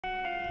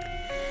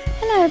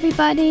Hello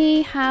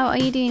everybody, how are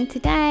you doing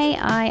today?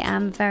 I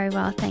am very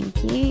well,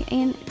 thank you.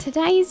 In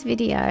today's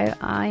video,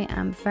 I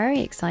am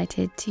very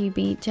excited to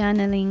be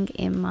journaling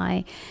in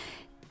my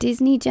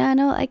Disney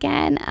journal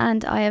again,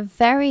 and I have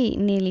very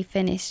nearly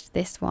finished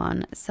this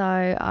one, so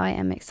I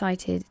am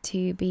excited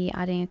to be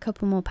adding a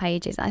couple more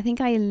pages. I think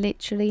I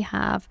literally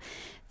have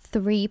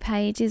 3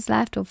 pages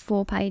left or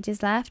 4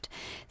 pages left,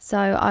 so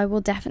I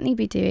will definitely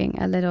be doing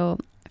a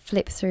little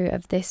flip through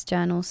of this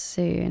journal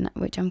soon,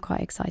 which I'm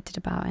quite excited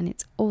about, and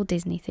it's all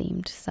Disney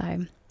themed,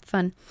 so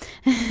fun.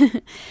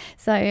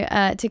 So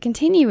to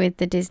continue with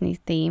the Disney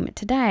theme,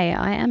 today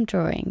I am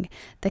drawing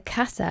the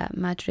Casa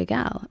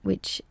Madrigal,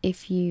 which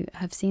if you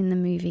have seen the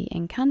movie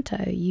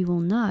Encanto, you will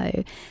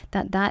know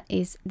that that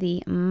is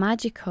the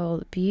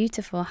magical,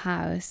 beautiful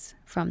house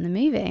from the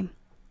movie.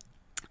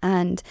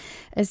 And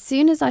as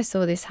soon as I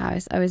saw this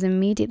house, I was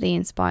immediately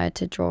inspired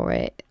to draw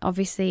it.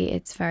 Obviously,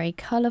 it's very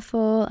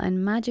colourful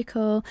and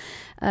magical.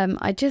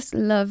 I just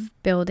love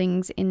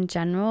buildings in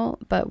general,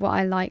 but what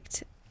I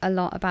liked a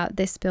lot about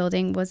this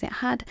building was it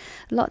had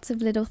lots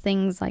of little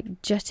things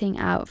like jutting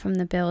out from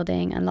the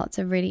building and lots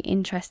of really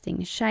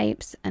interesting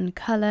shapes and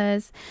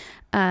colours.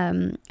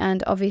 And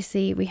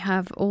obviously we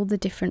have all the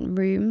different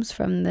rooms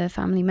from the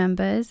family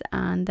members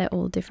and they're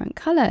all different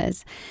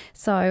colours.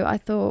 So I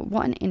thought,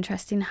 what an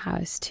interesting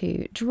house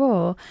to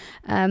draw.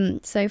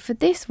 So for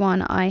this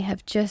one,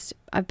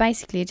 I've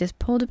basically just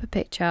pulled up a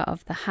picture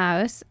of the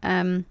house.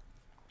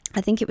 I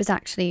think it was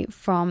actually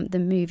from the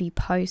movie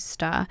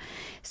Posca.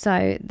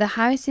 So the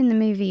house in the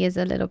movie is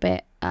a little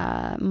bit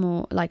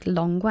more like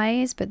long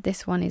ways, but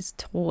this one is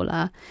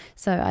taller.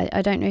 So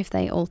I don't know if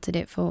they altered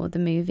it for the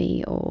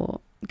movie,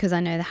 or because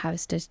I know the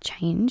house does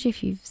change.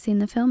 If you've seen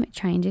the film, it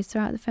changes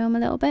throughout the film a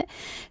little bit.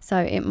 So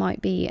it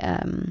might be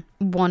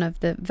one of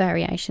the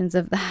variations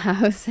of the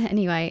house.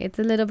 Anyway, it's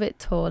a little bit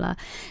taller.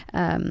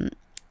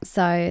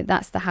 So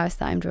that's the house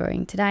that I'm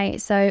drawing today.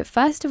 So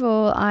first of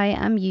all, I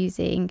am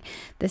using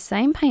the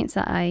same paints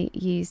that I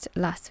used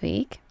last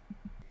week,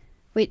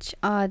 which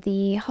are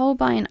the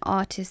Holbein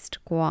Artist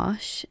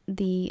Gouache,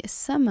 the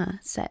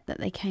summer set that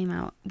they came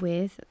out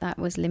with that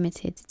was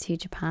limited to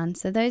Japan.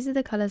 So those are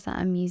the colours that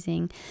I'm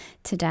using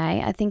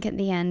today. I think at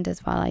the end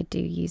as well, I do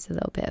use a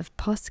little bit of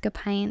Posca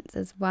paints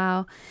as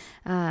well,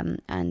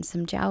 and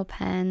some gel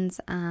pens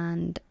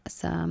and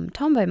some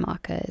Tombow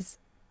markers.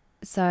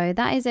 So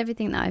that is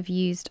everything that I've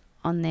used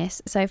on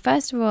this. So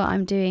first of all,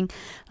 I'm doing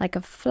like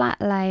a flat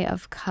lay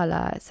of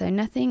colour, so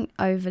nothing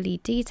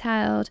overly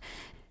detailed.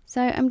 So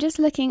I'm just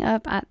looking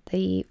up at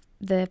the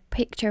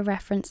picture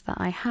reference that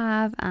I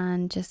have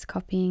and just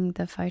copying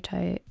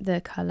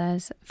the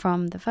colours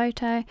from the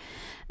photo.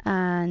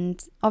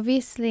 And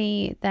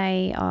obviously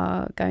they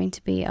are going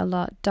to be a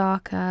lot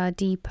darker,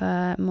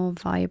 deeper, more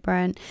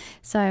vibrant.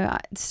 So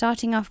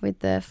starting off with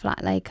the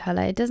flat lay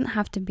colour, it doesn't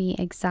have to be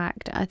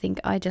exact. I think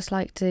I just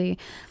like to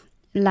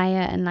layer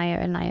and layer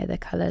and layer the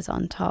colours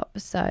on top.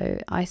 So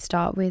I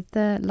start with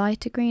the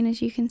lighter green,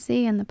 as you can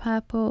see, and the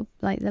purple,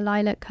 like the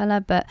lilac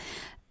colour, but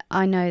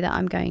I know that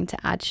I'm going to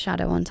add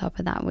shadow on top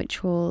of that,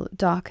 which will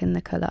darken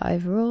the colour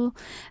overall.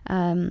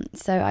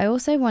 So I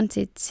also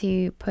wanted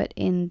to put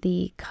in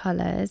the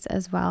colours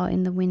as well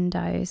in the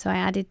window. So I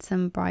added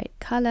some bright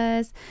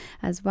colours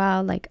as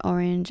well, like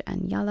orange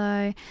and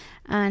yellow.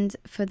 And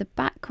for the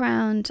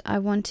background, I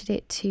wanted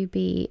it to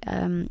be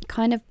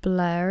kind of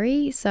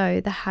blurry,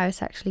 so the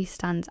house actually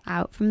stands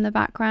out from the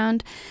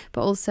background.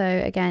 But also,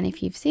 again,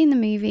 if you've seen the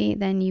movie,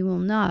 then you will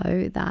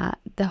know that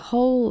the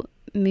whole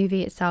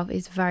movie itself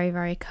is very,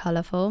 very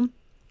colourful.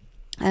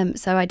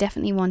 So I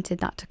definitely wanted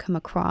that to come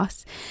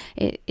across.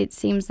 It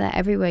seems that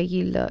everywhere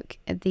you look,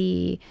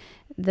 the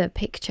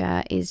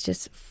picture is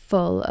just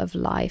full of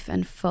life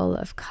and full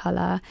of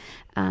colour,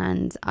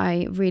 and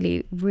I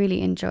really,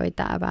 really enjoyed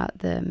that about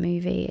the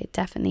movie. It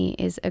definitely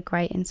is a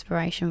great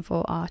inspiration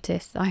for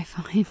artists, I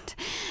find,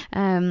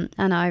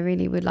 and I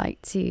really would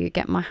like to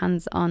get my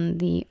hands on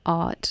the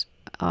art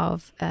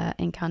of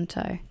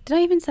Encanto. Did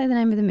I even say the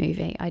name of the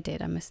movie? I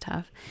did, I must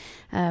have.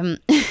 I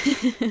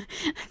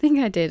think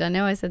I did. I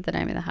know I said the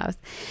name of the house.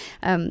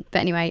 But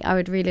anyway, I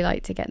would really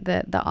like to get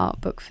the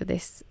art book for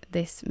this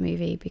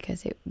movie,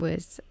 because it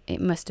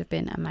must have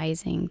been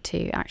amazing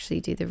to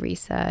actually do the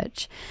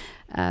research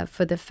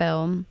for the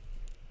film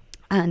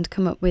and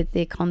come up with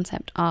the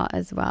concept art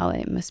as well.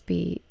 It must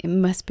be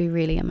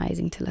really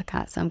amazing to look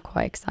at, so I'm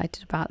quite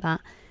excited about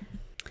that.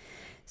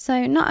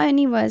 So not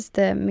only was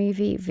the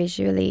movie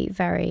visually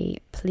very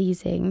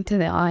pleasing to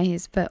the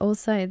eyes, but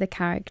also the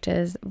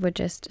characters were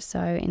just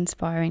so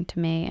inspiring to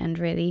me and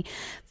really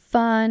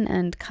fun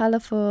and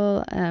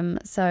colourful.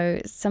 So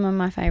some of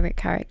my favourite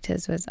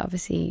characters was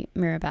obviously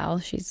Mirabelle.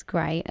 She's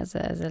great as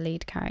a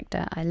lead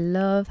character. I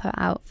love her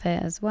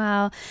outfit as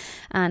well.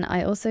 And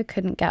I also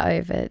couldn't get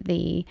over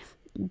the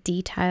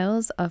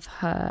details of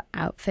her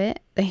outfit.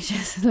 They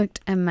just looked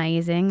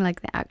amazing.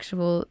 Like the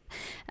actual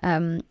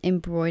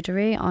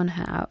embroidery on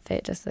her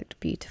outfit just looked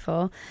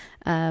beautiful.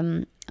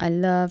 I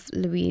love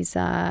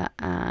Louisa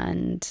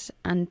and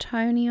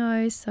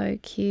Antonio, so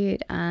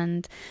cute,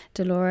 and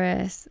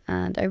Dolores,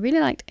 and I really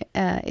liked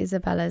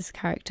Isabella's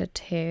character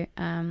too,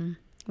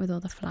 with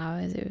all the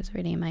flowers. It was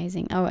really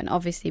amazing. Oh, and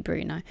obviously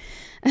Bruno.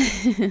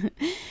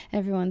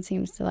 Everyone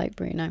seems to like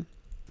Bruno.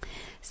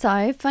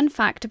 So, fun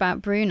fact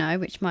about Bruno,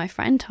 which my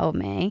friend told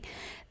me,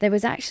 there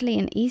was actually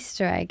an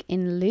Easter egg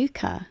in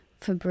Luca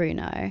for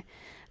Bruno.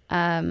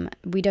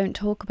 We don't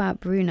talk about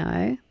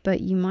Bruno,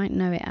 but you might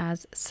know it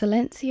as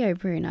Silencio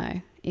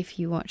Bruno if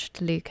you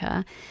watched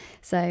Luca.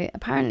 So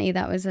apparently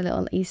that was a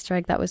little Easter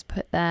egg that was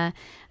put there.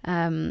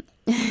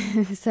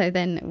 So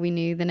then we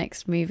knew the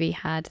next movie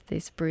had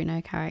this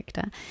Bruno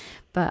character,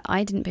 but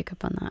I didn't pick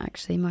up on that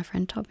actually. My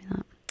friend told me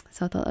that.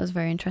 So I thought that was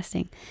very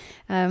interesting.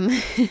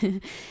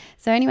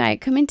 So anyway,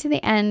 coming to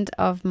the end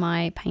of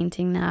my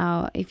painting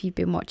now. If you've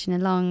been watching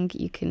along,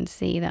 you can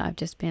see that I've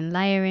just been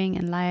layering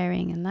and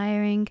layering and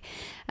layering,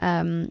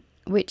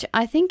 which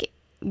I think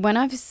when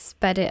I've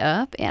sped it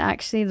up, it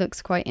actually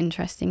looks quite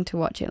interesting to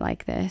watch it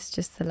like this,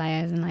 just the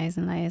layers and layers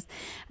and layers.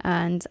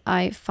 And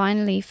I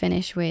finally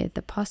finished with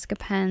the Posca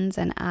pens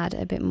and add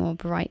a bit more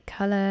bright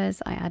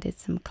colors. I added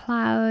some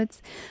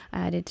clouds,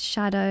 I added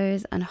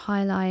shadows and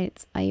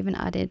highlights. I even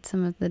added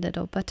some of the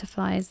little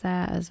butterflies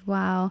there as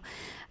well.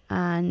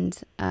 And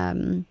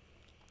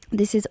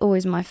this is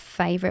always my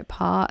favorite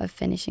part of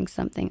finishing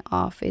something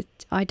off.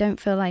 I don't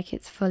feel like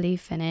it's fully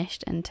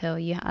finished until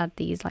you add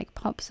these like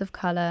pops of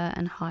color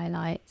and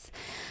highlights,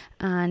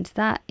 and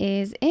that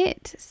is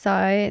it.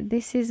 So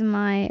this is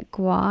my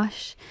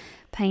gouache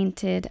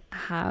painted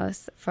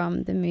house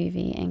from the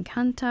movie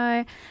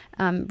Encanto.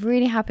 I'm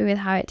really happy with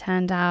how it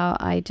turned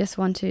out. I just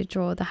want to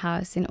draw the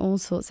house in all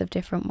sorts of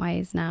different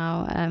ways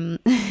now,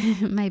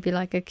 maybe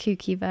like a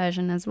kooky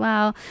version as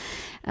well.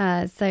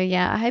 So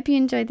yeah, I hope you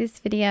enjoyed this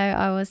video.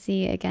 I will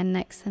see you again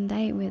next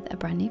Sunday with a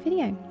brand new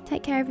video.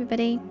 Take care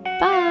everybody.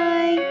 Bye.